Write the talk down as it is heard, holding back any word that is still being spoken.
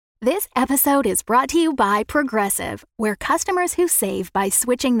This episode is brought to you by Progressive, where customers who save by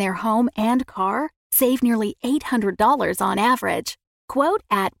switching their home and car save nearly $800 on average. Quote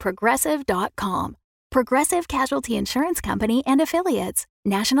at Progressive.com. Progressive Casualty Insurance Company and Affiliates.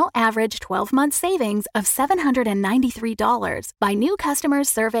 National average 12-month savings of $793 by new customers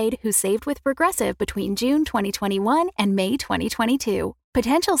surveyed who saved with Progressive between June 2021 and May 2022.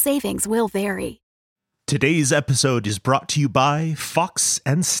 Potential savings will vary. Today's episode is brought to you by Fox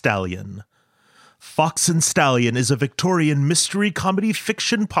and Stallion. Fox and Stallion is a Victorian mystery comedy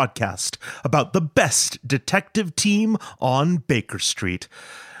fiction podcast about the best detective team on Baker Street.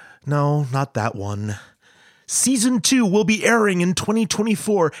 No, not that one. Season 2 will be airing in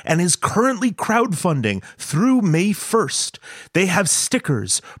 2024 and is currently crowdfunding through May 1st. They have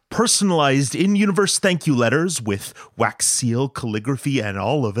stickers, personalized in-universe thank you letters with wax seal, calligraphy, and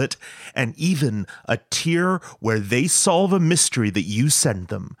all of it, and even a tier where they solve a mystery that you send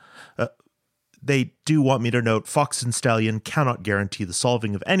them. They do want me to note Fox and Stallion cannot guarantee the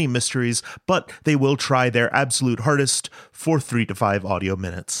solving of any mysteries, but they will try their absolute hardest for 3 to 5 audio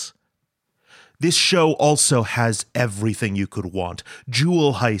minutes. This show also has everything you could want: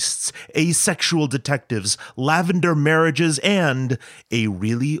 jewel heists, asexual detectives, lavender marriages, and a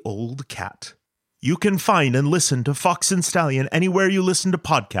really old cat. You can find and listen to Fox and Stallion anywhere you listen to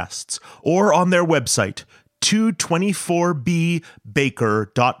podcasts, or on their website,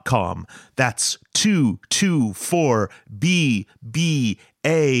 224bbaker.com. That's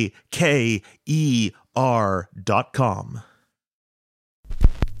 224bbaker.com.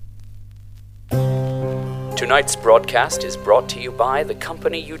 Tonight's broadcast is brought to you by the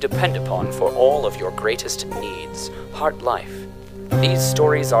company you depend upon for all of your greatest needs, Heart Life. These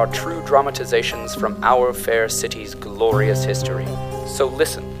stories are true dramatizations from our fair city's glorious history. So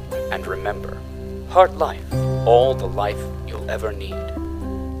listen and remember, Heart Life, all the life you'll ever need.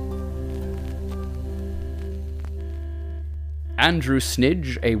 Andrew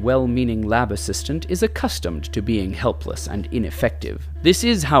Snidge, a well-meaning lab assistant, is accustomed to being helpless and ineffective. This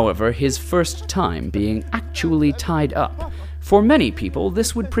is, however, his first time being actually tied up. For many people,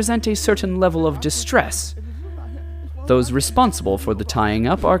 this would present a certain level of distress. Those responsible for the tying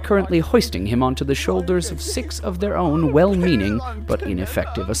up are currently hoisting him onto the shoulders of 6 of their own well-meaning but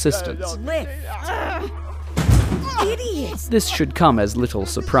ineffective assistants. Idiots! This should come as little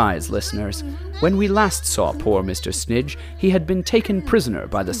surprise, listeners. When we last saw poor Mr. Snidge, he had been taken prisoner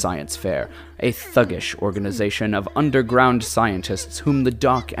by the Science Fair, a thuggish organization of underground scientists whom the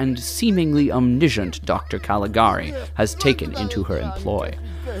dark and seemingly omniscient Dr. Caligari has taken into her employ.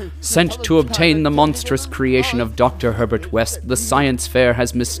 Sent to obtain the monstrous creation of Dr. Herbert West, the Science Fair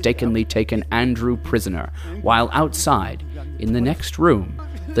has mistakenly taken Andrew prisoner, while outside, in the next room,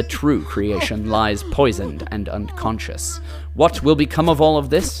 the true creation lies poisoned and unconscious. What will become of all of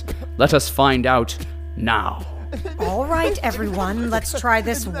this? Let us find out now. All right, everyone, let's try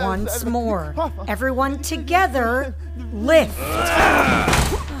this once more. Everyone together, lift.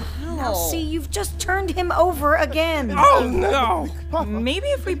 Now, see, you've just turned him over again. Oh, no! Maybe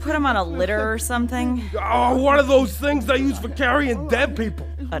if we put him on a litter or something? Oh, one of those things they use for carrying dead people.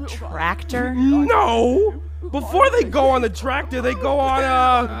 A tractor? No! Before they go on the tractor, they go on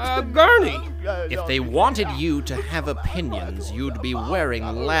a gurney. If they wanted you to have opinions, you'd be wearing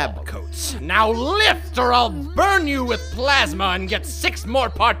lab coats. Now lift, or I'll burn you with plasma and get 6 more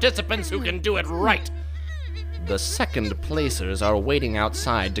participants who can do it right. The second placers are waiting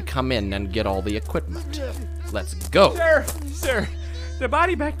outside to come in and get all the equipment. Let's go. Sir, the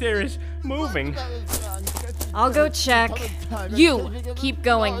body back there is moving. I'll go check. You, keep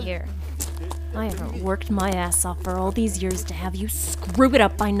going here. I haven't worked my ass off for all these years to have you screw it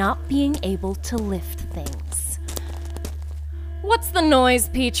up by not being able to lift things. What's the noise,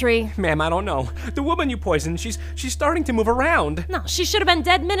 Petrie? Ma'am, I don't know. The woman you poisoned, she's starting to move around. No, she should have been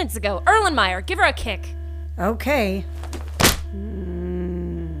dead minutes ago. Erlenmeyer, give her a kick. Okay.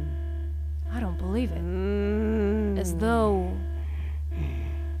 I don't believe it. As though...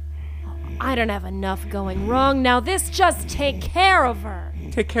 I don't have enough going wrong now. This just take care of her.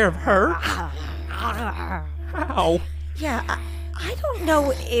 Take care of her? How? Yeah, I don't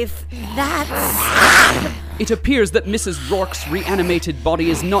know if that's... It appears that Mrs. Rourke's reanimated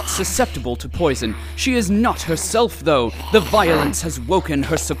body is not susceptible to poison. She is not herself, though. The violence has woken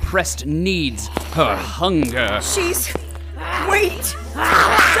her suppressed needs, her hunger. She's... Wait!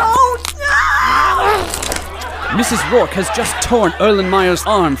 Don't! No! Mrs. Rourke has just torn Erlenmeyer's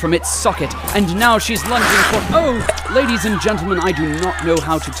arm from its socket, and now she's lunging for... Oh! Ladies and gentlemen, I do not know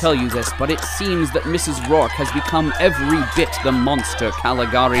how to tell you this, but it seems that Mrs. Rourke has become every bit the monster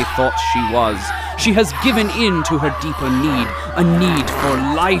Caligari thought she was. She has given in to her deeper need, a need for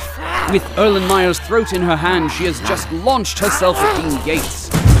life. With Erlenmeyer's throat in her hand, she has just launched herself at Dean Gates.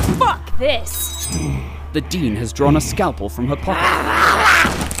 Fuck this! The Dean has drawn a scalpel from her pocket.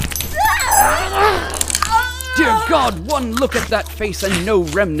 Dear God, one look at that face and no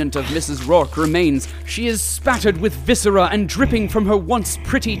remnant of Mrs. Rourke remains. She is spattered with viscera, and dripping from her once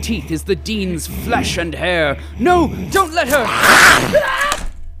pretty teeth is the Dean's flesh and hair. No, don't let her!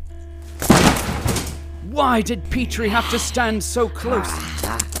 Why did Petrie have to stand so close?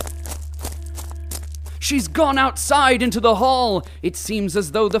 She's gone outside into the hall. It seems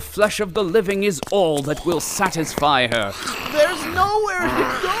as though the flesh of the living is all that will satisfy her. There's nowhere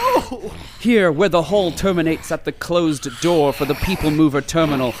to go! Here, where the hall terminates at the closed door for the People Mover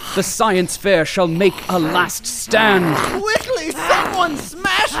terminal, the science fair shall make a last stand. Quickly, someone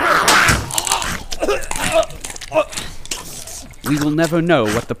smash her! We will never know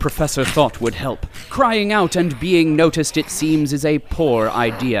what the professor thought would help. Crying out and being noticed, it seems, is a poor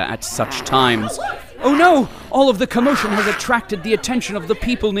idea at such times. Oh no! All of the commotion has attracted the attention of the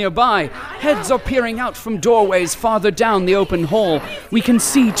people nearby. Heads are peering out from doorways farther down the open hall. We can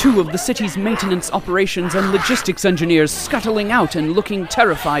see two of the city's maintenance operations and logistics engineers scuttling out and looking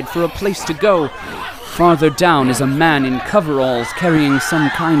terrified for a place to go. Farther down is a man in coveralls carrying some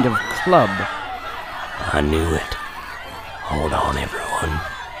kind of club. I knew it. Hold on, everyone.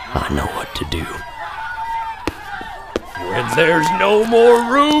 I know what to do. When there's no more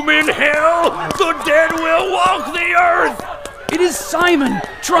room in hell, the dead will walk the earth! It is Simon,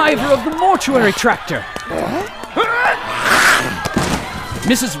 driver of the mortuary tractor.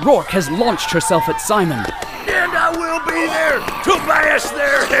 Mrs. Rourke has launched herself at Simon. And I will be there to bash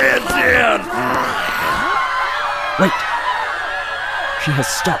their heads in! Wait. She has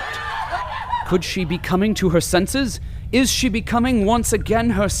stopped. Could she be coming to her senses? Is she becoming once again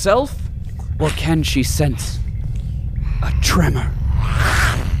herself? Or can she sense a tremor?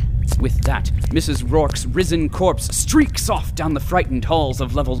 With that, Mrs. Rourke's risen corpse streaks off down the frightened halls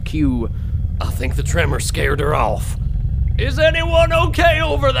of Level Q. I think the tremor scared her off. Is anyone okay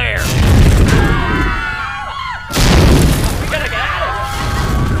over there? We gotta get out of here!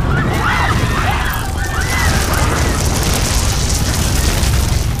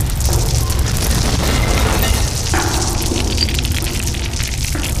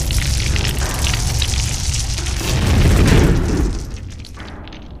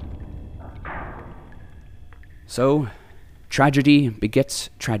 So, tragedy begets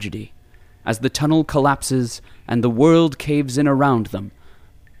tragedy. As the tunnel collapses and the world caves in around them,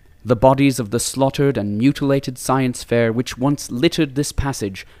 the bodies of the slaughtered and mutilated science fair which once littered this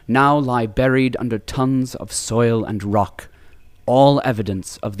passage now lie buried under tons of soil and rock, all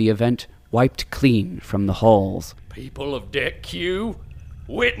evidence of the event wiped clean from the halls. People of Deck Q,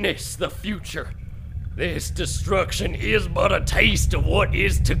 witness the future. This destruction is but a taste of what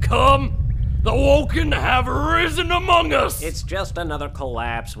is to come. The Woken have risen among us! It's just another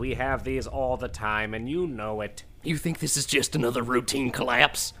collapse. We have these all the time, and you know it. You think this is just another routine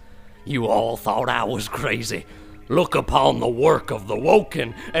collapse? You all thought I was crazy. Look upon the work of the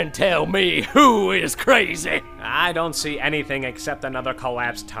Woken and tell me who is crazy! I don't see anything except another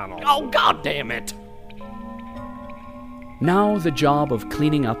collapsed tunnel. Oh, God damn it! Now the job of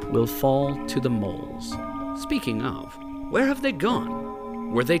cleaning up will fall to the moles. Speaking of, where have they gone?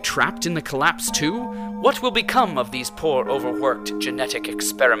 Were they trapped in the collapse too? What will become of these poor overworked genetic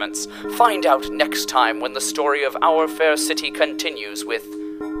experiments? Find out next time when the story of our fair city continues with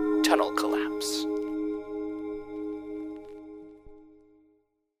tunnel collapse.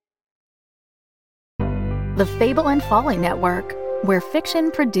 The Fable and Folly Network, where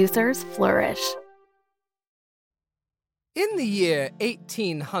fiction producers flourish. In the year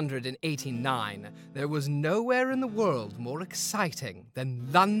 1889, there was nowhere in the world more exciting than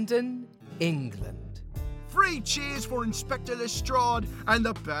London, England. 3 cheers for Inspector Lestrade and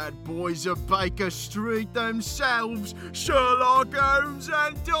the bad boys of Baker Street themselves, Sherlock Holmes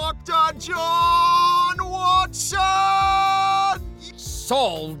and Dr. John Watson!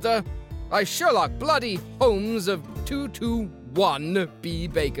 Solved by Sherlock Bloody Holmes of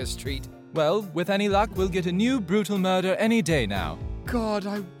 221B Baker Street. Well, with any luck, we'll get a new brutal murder any day now. God,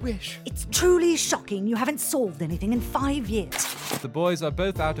 I wish. It's truly shocking you haven't solved anything in 5 years. The boys are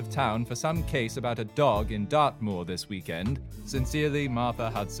both out of town for some case about a dog in Dartmoor this weekend. Sincerely, Martha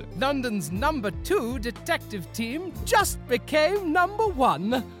Hudson. London's number 2 detective team just became number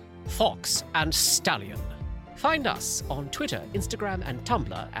 1. Fox and Stallion. Find us on Twitter, Instagram, and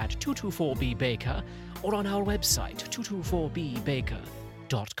Tumblr at 224bbaker or on our website,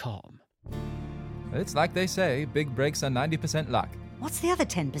 224bbaker.com. It's like they say, big breaks are 90% luck. What's the other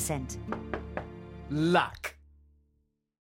 10%? Luck.